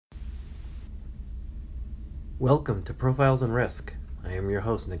Welcome to Profiles in Risk. I am your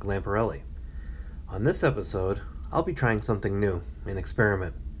host, Nick Lamparelli. On this episode, I'll be trying something new, an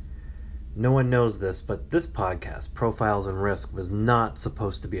experiment. No one knows this, but this podcast, Profiles in Risk, was not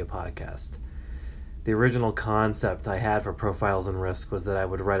supposed to be a podcast. The original concept I had for Profiles in Risk was that I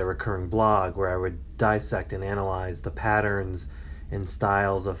would write a recurring blog where I would dissect and analyze the patterns and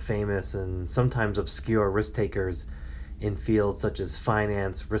styles of famous and sometimes obscure risk takers in fields such as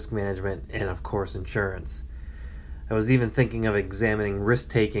finance, risk management, and of course insurance. I was even thinking of examining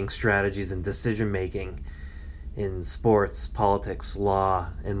risk-taking strategies and decision-making in sports, politics, law,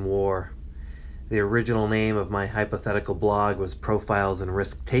 and war. The original name of my hypothetical blog was Profiles in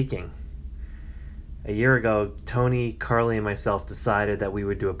Risk-Taking. A year ago, Tony, Carly, and myself decided that we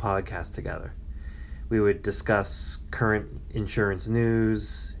would do a podcast together. We would discuss current insurance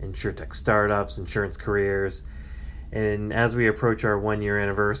news, insurtech startups, insurance careers, and as we approach our 1-year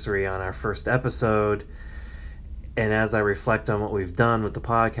anniversary on our first episode, and as I reflect on what we've done with the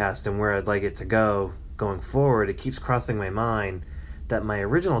podcast and where I'd like it to go going forward, it keeps crossing my mind that my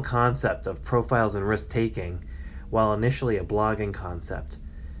original concept of profiles and risk-taking, while initially a blogging concept,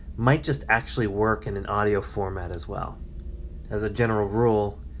 might just actually work in an audio format as well. As a general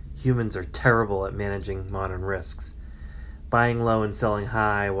rule, humans are terrible at managing modern risks. Buying low and selling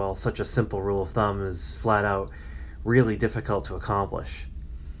high, while such a simple rule of thumb, is flat out really difficult to accomplish.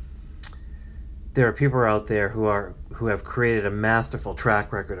 There are people out there who have created a masterful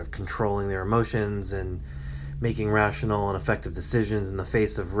track record of controlling their emotions and making rational and effective decisions in the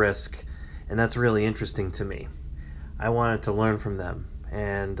face of risk, and that's really interesting to me. I wanted to learn from them,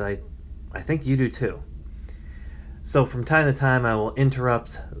 and I think you do too. So from time to time I will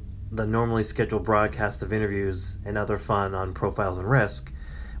interrupt the normally scheduled broadcast of interviews and other fun on Profiles and Risk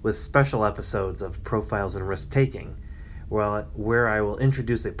with special episodes of Profiles and Risk-Taking, where I will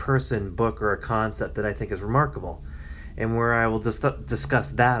introduce a person, book, or a concept that I think is remarkable, and where I will discuss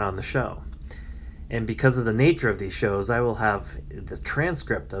that on the show. And because of the nature of these shows, I will have the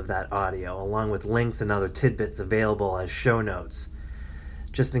transcript of that audio, along with links and other tidbits available as show notes,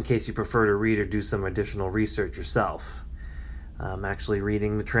 just in case you prefer to read or do some additional research yourself. I'm actually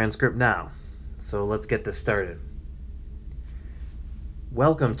reading the transcript now, so let's get this started.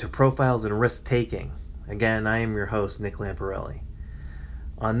 Welcome to Profiles in Risk-Taking. Again, I am your host, Nick Lamparelli.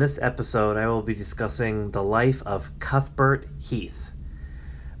 On this episode, I will be discussing the life of Cuthbert Heath.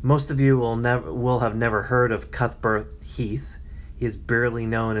 Most of you will have never heard of Cuthbert Heath. He is barely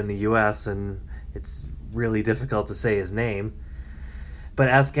known in the U.S., and it's really difficult to say his name. But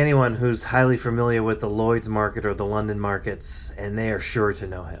ask anyone who's highly familiar with the Lloyd's market or the London markets, and they are sure to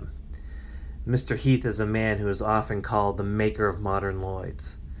know him. Mr. Heath is a man who is often called the maker of modern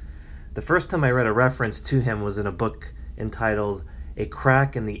Lloyd's. The first time I read a reference to him was in a book entitled A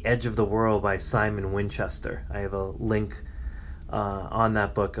Crack in the Edge of the World by Simon Winchester. I have a link on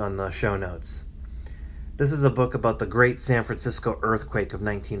that book on the show notes. This is a book about the great San Francisco earthquake of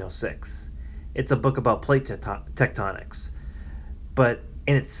 1906. It's a book about plate tectonics, but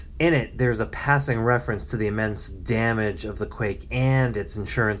in it there's a passing reference to the immense damage of the quake and its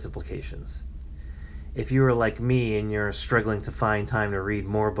insurance implications. If you are like me and you're struggling to find time to read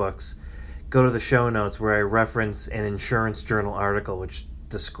more books, go to the show notes where I reference an insurance journal article which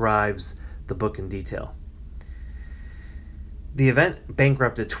describes the book in detail. The event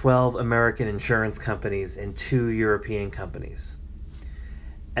bankrupted 12 American insurance companies and 2 European companies.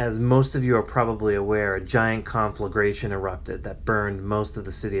 As most of you are probably aware, a giant conflagration erupted that burned most of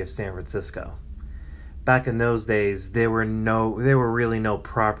the city of San Francisco. Back in those days, there were really no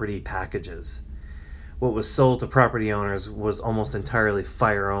property packages. What was sold to property owners was almost entirely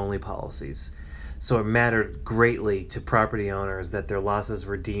fire-only policies, so it mattered greatly to property owners that their losses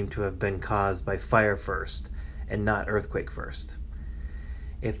were deemed to have been caused by fire first and not earthquake first.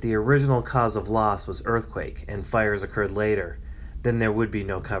 If the original cause of loss was earthquake and fires occurred later, then there would be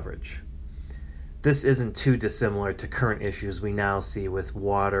no coverage. This isn't too dissimilar to current issues we now see with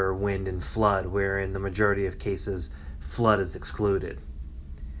water, wind, and flood, where in the majority of cases, flood is excluded.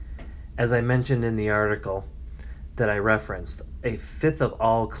 As I mentioned in the article that I referenced, a fifth of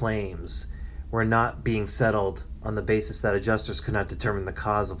all claims were not being settled on the basis that adjusters could not determine the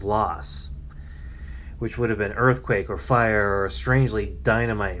cause of loss, which would have been earthquake or fire, or strangely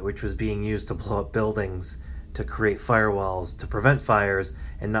dynamite, which was being used to blow up buildings to create firewalls to prevent fires,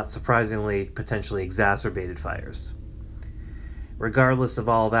 and not surprisingly, potentially exacerbated fires. Regardless of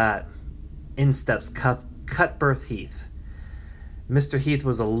all that, in steps Cuthbert Heath. Mr. Heath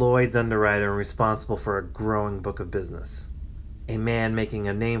was a Lloyd's underwriter and responsible for a growing book of business. A man making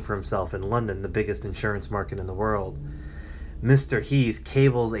a name for himself in London, the biggest insurance market in the world. Mr. Heath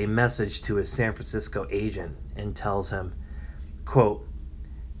cables a message to his San Francisco agent and tells him, quote,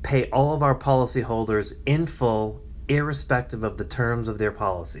 "Pay all of our policyholders in full, irrespective of the terms of their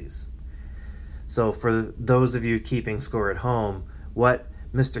policies." So for those of you keeping score at home, what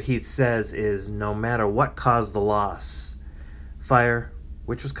Mr. Heath says is no matter what caused the loss, fire,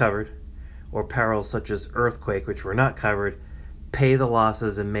 which was covered, or perils such as earthquake, which were not covered, pay the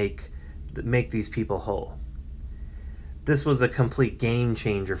losses and make these people whole. This was a complete game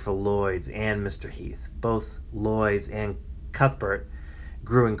changer for Lloyd's and Mr. Heath. Both Lloyd's and Cuthbert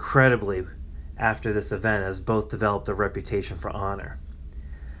grew incredibly after this event, as both developed a reputation for honor.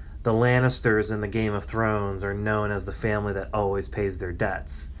 The Lannisters in the Game of Thrones are known as the family that always pays their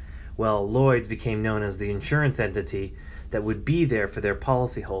debts. Well, Lloyd's became known as the insurance entity that would be there for their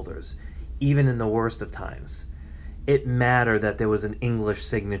policyholders, even in the worst of times. It mattered that there was an English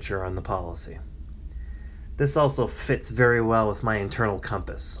signature on the policy. This also fits very well with my internal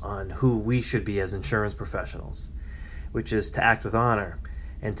compass on who we should be as insurance professionals, which is to act with honor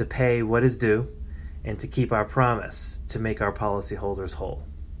and to pay what is due and to keep our promise to make our policyholders whole.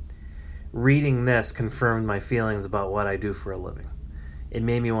 Reading this confirmed my feelings about what I do for a living. It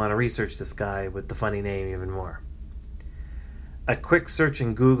made me want to research this guy with the funny name even more. A quick search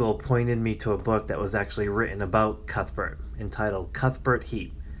in Google pointed me to a book that was actually written about Cuthbert, entitled Cuthbert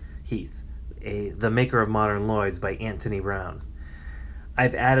Heath, The Maker of Modern Lloyd's by Anthony Brown.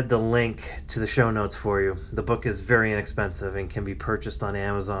 I've added the link to the show notes for you. The book is very inexpensive and can be purchased on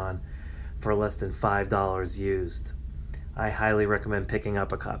Amazon for less than $5 used. I highly recommend picking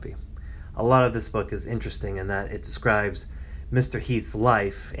up a copy. A lot of this book is interesting in that it describes Mr. Heath's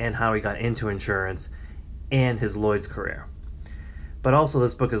life and how he got into insurance and his Lloyd's career. But also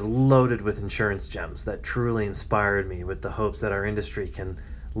this book is loaded with insurance gems that truly inspired me, with the hopes that our industry can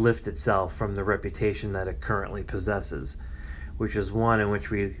lift itself from the reputation that it currently possesses, which is one in which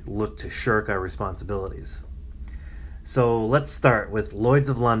we look to shirk our responsibilities. So let's start with Lloyd's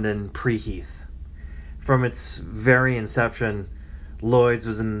of London pre-Heath. From its very inception, Lloyd's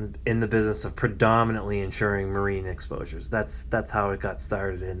was in the business of predominantly insuring marine exposures. That's how it got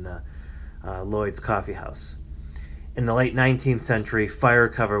started in the Lloyd's Coffee House. In the late 19th century, fire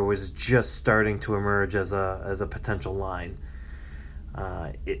cover was just starting to emerge as a potential line.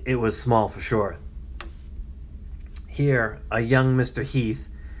 It was small for sure. Here, a young Mr. Heath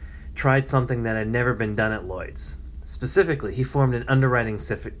tried something that had never been done at Lloyd's. Specifically, he formed an underwriting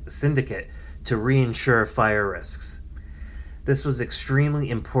syndicate to reinsure fire risks. This was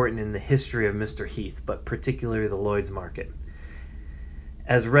extremely important in the history of Mr. Heath, but particularly the Lloyd's market.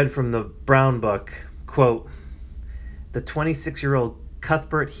 As read from the Brown book, quote, "The 26-year-old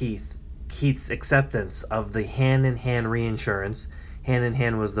Cuthbert Heath's acceptance of the hand-in-hand reinsurance,"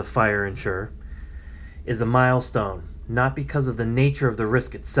 hand-in-hand was the fire insurer, "is a milestone, not because of the nature of the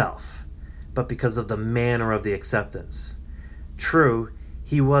risk itself, but because of the manner of the acceptance. True,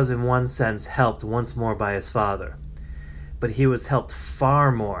 he was in one sense helped once more by his father, but he was helped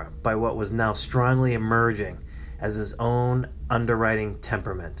far more by what was now strongly emerging as his own underwriting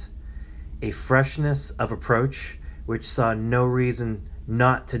temperament, a freshness of approach which saw no reason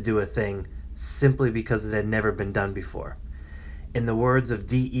not to do a thing simply because it had never been done before. In the words of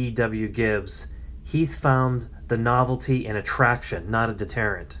D.E.W. Gibbs, Heath found the novelty an attraction, not a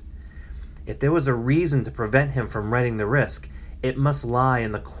deterrent. If there was a reason to prevent him from writing the risk, it must lie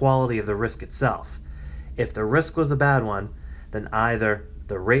in the quality of the risk itself. If the risk was a bad one, then either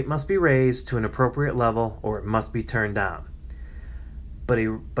the rate must be raised to an appropriate level or it must be turned down. But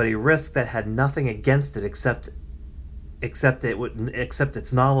a risk that had nothing against it except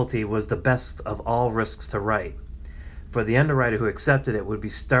its novelty was the best of all risks to write. For the underwriter who accepted it would be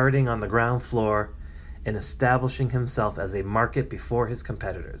starting on the ground floor and establishing himself as a market before his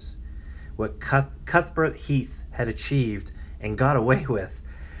competitors. What Cuthbert Heath had achieved and got away with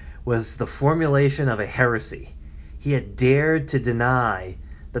was the formulation of a heresy. He had dared to deny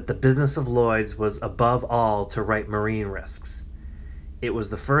that the business of Lloyd's was above all to write marine risks. It was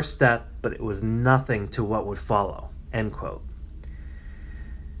the first step, but it was nothing to what would follow." End quote.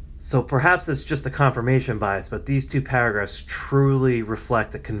 So perhaps it's just a confirmation bias, but these two paragraphs truly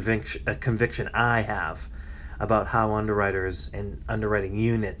reflect a conviction I have about how underwriters and underwriting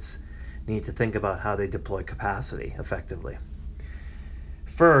units need to think about how they deploy capacity effectively.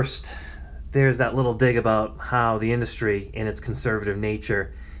 First, there's that little dig about how the industry, in its conservative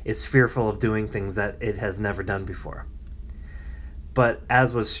nature, is fearful of doing things that it has never done before. But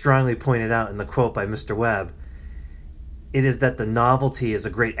as was strongly pointed out in the quote by Mr. Webb, it is that the novelty is a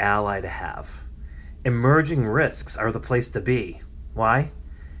great ally to have. Emerging risks are the place to be. Why?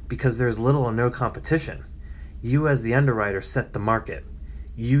 Because there's little or no competition. You as the underwriter set the market.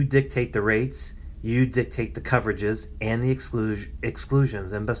 You dictate the rates, you dictate the coverages and the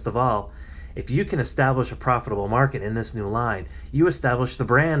exclusions, and best of all, if you can establish a profitable market in this new line, you establish the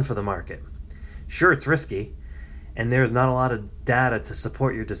brand for the market. Sure, it's risky, and there's not a lot of data to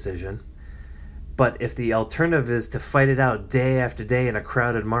support your decision, but if the alternative is to fight it out day after day in a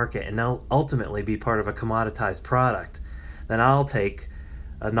crowded market and ultimately be part of a commoditized product, then I'll take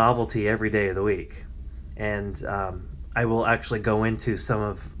a novelty every day of the week. And I will actually go into some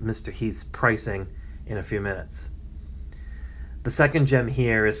of Mr. Heath's pricing in a few minutes. The second gem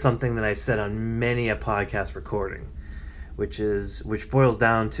here is something that I said on many a podcast recording, which boils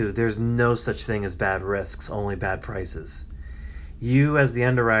down to there's no such thing as bad risks, only bad prices. You as the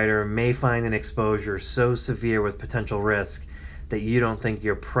underwriter may find an exposure so severe with potential risk that you don't think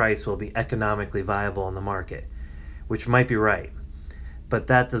your price will be economically viable in the market, which might be right, but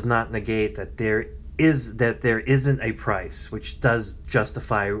that does not negate that there isn't a price which does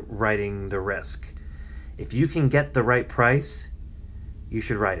justify writing the risk. If you can get the right price, you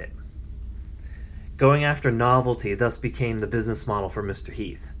should write it. Going after novelty thus became the business model for Mr.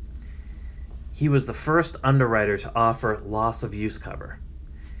 Heath. He was the first underwriter to offer loss of use cover.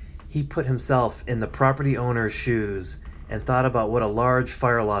 He put himself in the property owner's shoes and thought about what a large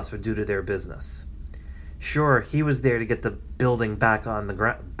fire loss would do to their business. Sure, he was there to get the building back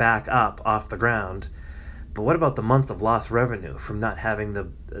up off the ground, but what about the months of lost revenue from not having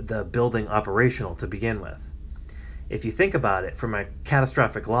the building operational to begin with? If you think about it, from a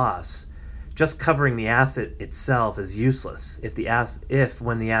catastrophic loss, just covering the asset itself is useless if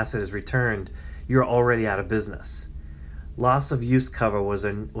when the asset is returned, you're already out of business. Loss of use cover was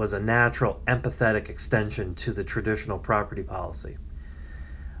a natural, empathetic extension to the traditional property policy.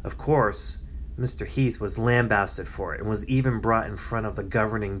 Of course, Mr. Heath was lambasted for it and was even brought in front of the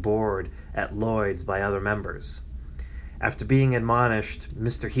governing board at Lloyd's by other members. After being admonished,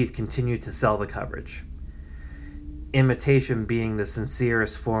 Mr. Heath continued to sell the coverage. Imitation being the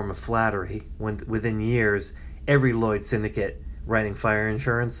sincerest form of flattery, within years, every Lloyd's syndicate writing fire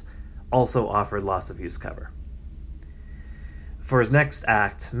insurance also offered loss of use cover. For his next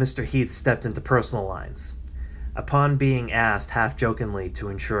act, Mr. Heath stepped into personal lines. Upon being asked half-jokingly to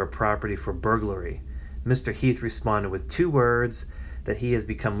insure a property for burglary, Mr. Heath responded with 2 words that he has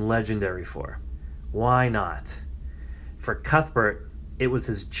become legendary for. Why not? For Cuthbert, it was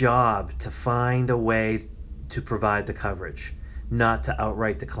his job to find a way to provide the coverage, not to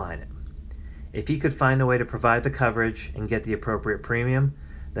outright decline it. If he could find a way to provide the coverage and get the appropriate premium,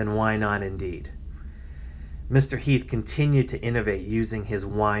 then why not indeed? Mr. Heath continued to innovate using his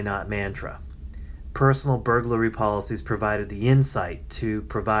why not mantra. Personal burglary policies provided the insight to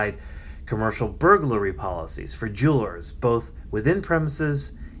provide commercial burglary policies for jewelers, both within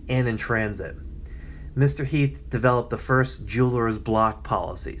premises and in transit. Mr. Heath developed the first jeweler's block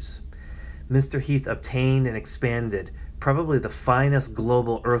policies. Mr. Heath obtained and expanded probably the finest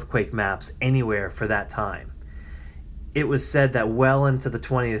global earthquake maps anywhere for that time. It was said that well into the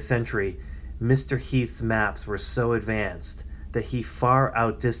 20th century, Mr. Heath's maps were so advanced that he far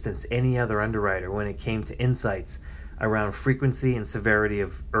outdistanced any other underwriter when it came to insights around frequency and severity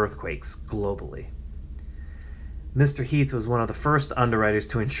of earthquakes globally. Mr. Heath was one of the first underwriters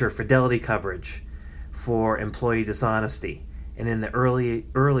to insure fidelity coverage for employee dishonesty, and in the early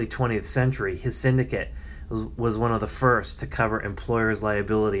 20th century, his syndicate was one of the first to cover employers'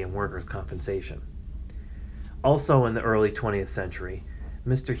 liability and workers' compensation. Also in the early 20th century,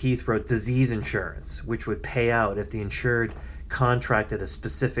 Mr. Heath wrote disease insurance, which would pay out if the insured contracted a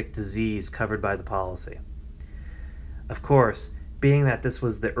specific disease covered by the policy. Of course, being that this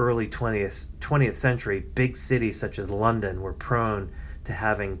was the early 20th century, big cities such as London were prone to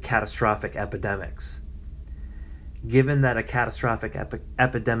having catastrophic epidemics. Given that a catastrophic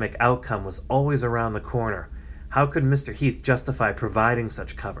epidemic outcome was always around the corner, how could Mr. Heath justify providing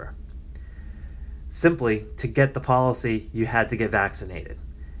such cover? Simply, to get the policy, you had to get vaccinated.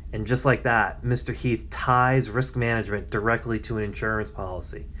 And just like that, Mr. Heath ties risk management directly to an insurance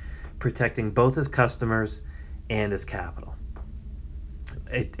policy, protecting both his customers and his capital.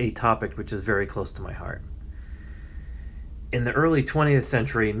 A topic which is very close to my heart. In the early 20th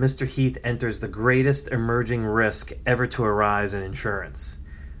century, Mr. Heath enters the greatest emerging risk ever to arise in insurance,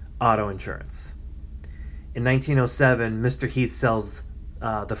 auto insurance. In 1907, Mr. Heath sells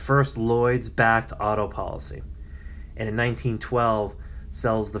the first Lloyd's-backed auto policy, and in 1912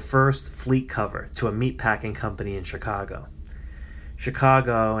 sells the first fleet cover to a meatpacking company in Chicago.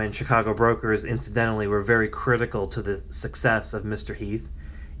 Chicago and Chicago brokers, incidentally, were very critical to the success of Mr. Heath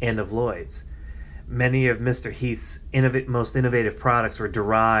and of Lloyd's. Many of Mr. Heath's most innovative products were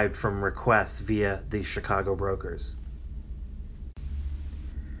derived from requests via the Chicago brokers.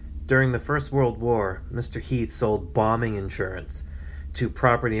 During the First World War, Mr. Heath sold bombing insurance to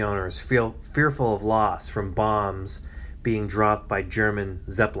property owners fearful of loss from bombs being dropped by German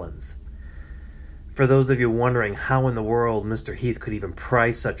Zeppelins. For those of you wondering how in the world Mr. Heath could even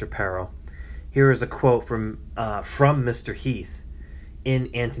price such a peril, here is a quote from Mr. Heath in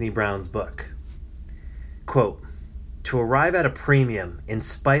Anthony Brown's book. Quote, "To arrive at a premium in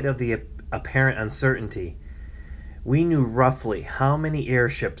spite of the apparent uncertainty, we knew roughly how many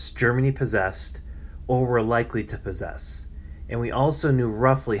airships Germany possessed or were likely to possess, and we also knew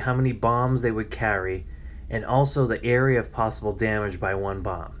roughly how many bombs they would carry and also the area of possible damage by one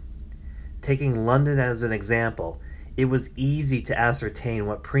bomb. Taking London as an example, it was easy to ascertain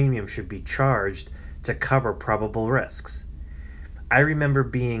what premium should be charged to cover probable risks. I remember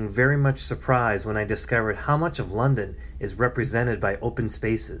being very much surprised when I discovered how much of London is represented by open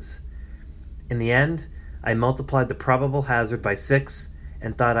spaces. In the end, I multiplied the probable hazard by 6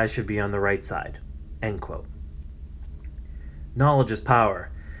 and thought I should be on the right side." End quote. Knowledge is power,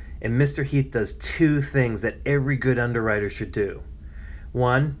 and Mr. Heath does 2 things that every good underwriter should do.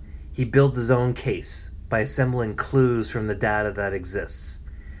 1, he builds his own case by assembling clues from the data that exists.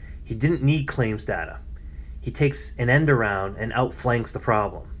 He didn't need claims data. He takes an end around and outflanks the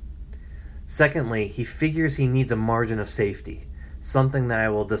problem. Secondly, he figures he needs a margin of safety, something that I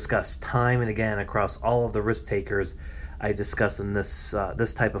will discuss time and again across all of the risk takers I discuss in this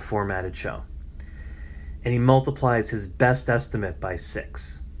type of formatted show. And he multiplies his best estimate by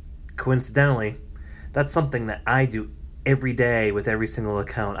 6. Coincidentally, that's something that I do every day with every single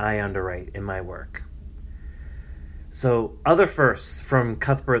account I underwrite in my work. So other firsts from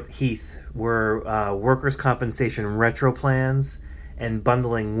Cuthbert Heath were workers' compensation retro plans and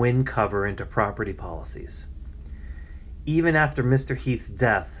bundling wind cover into property policies. Even after Mr. Heath's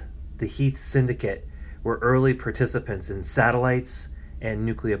death, the Heath Syndicate were early participants in satellites and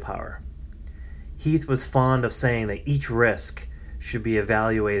nuclear power. Heath was fond of saying that each risk should be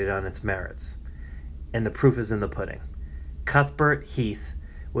evaluated on its merits, and the proof is in the pudding. Cuthbert Heath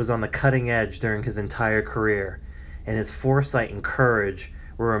was on the cutting edge during his entire career, and his foresight and courage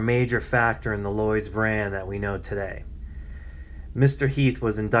were a major factor in the Lloyd's brand that we know today. Mr. Heath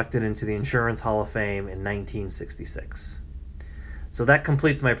was inducted into the Insurance Hall of Fame in 1966. So that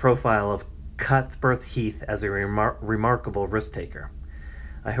completes my profile of Cuthbert Heath as a remarkable risk taker.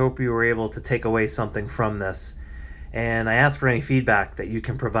 I hope you were able to take away something from this, and I ask for any feedback that you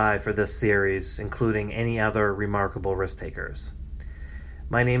can provide for this series, including any other remarkable risk takers.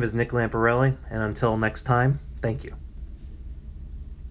 My name is Nick Lamparelli, and until next time, thank you.